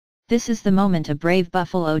This is the moment a brave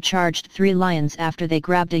buffalo charged 3 lions after they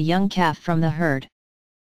grabbed a young calf from the herd.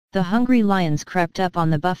 The hungry lions crept up on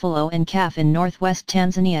the buffalo and calf in northwest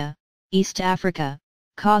Tanzania, East Africa,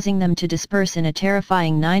 causing them to disperse in a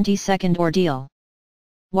terrifying 90-second ordeal.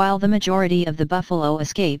 While the majority of the buffalo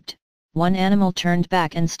escaped, one animal turned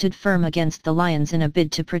back and stood firm against the lions in a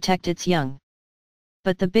bid to protect its young.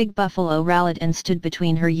 But the big buffalo rallied and stood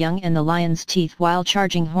between her young and the lion's teeth while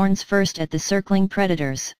charging horns first at the circling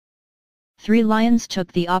predators. 3 lions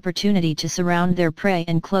took the opportunity to surround their prey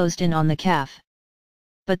and closed in on the calf.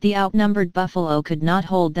 But the outnumbered buffalo could not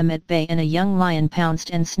hold them at bay, and a young lion pounced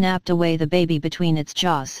and snapped away the baby between its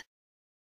jaws.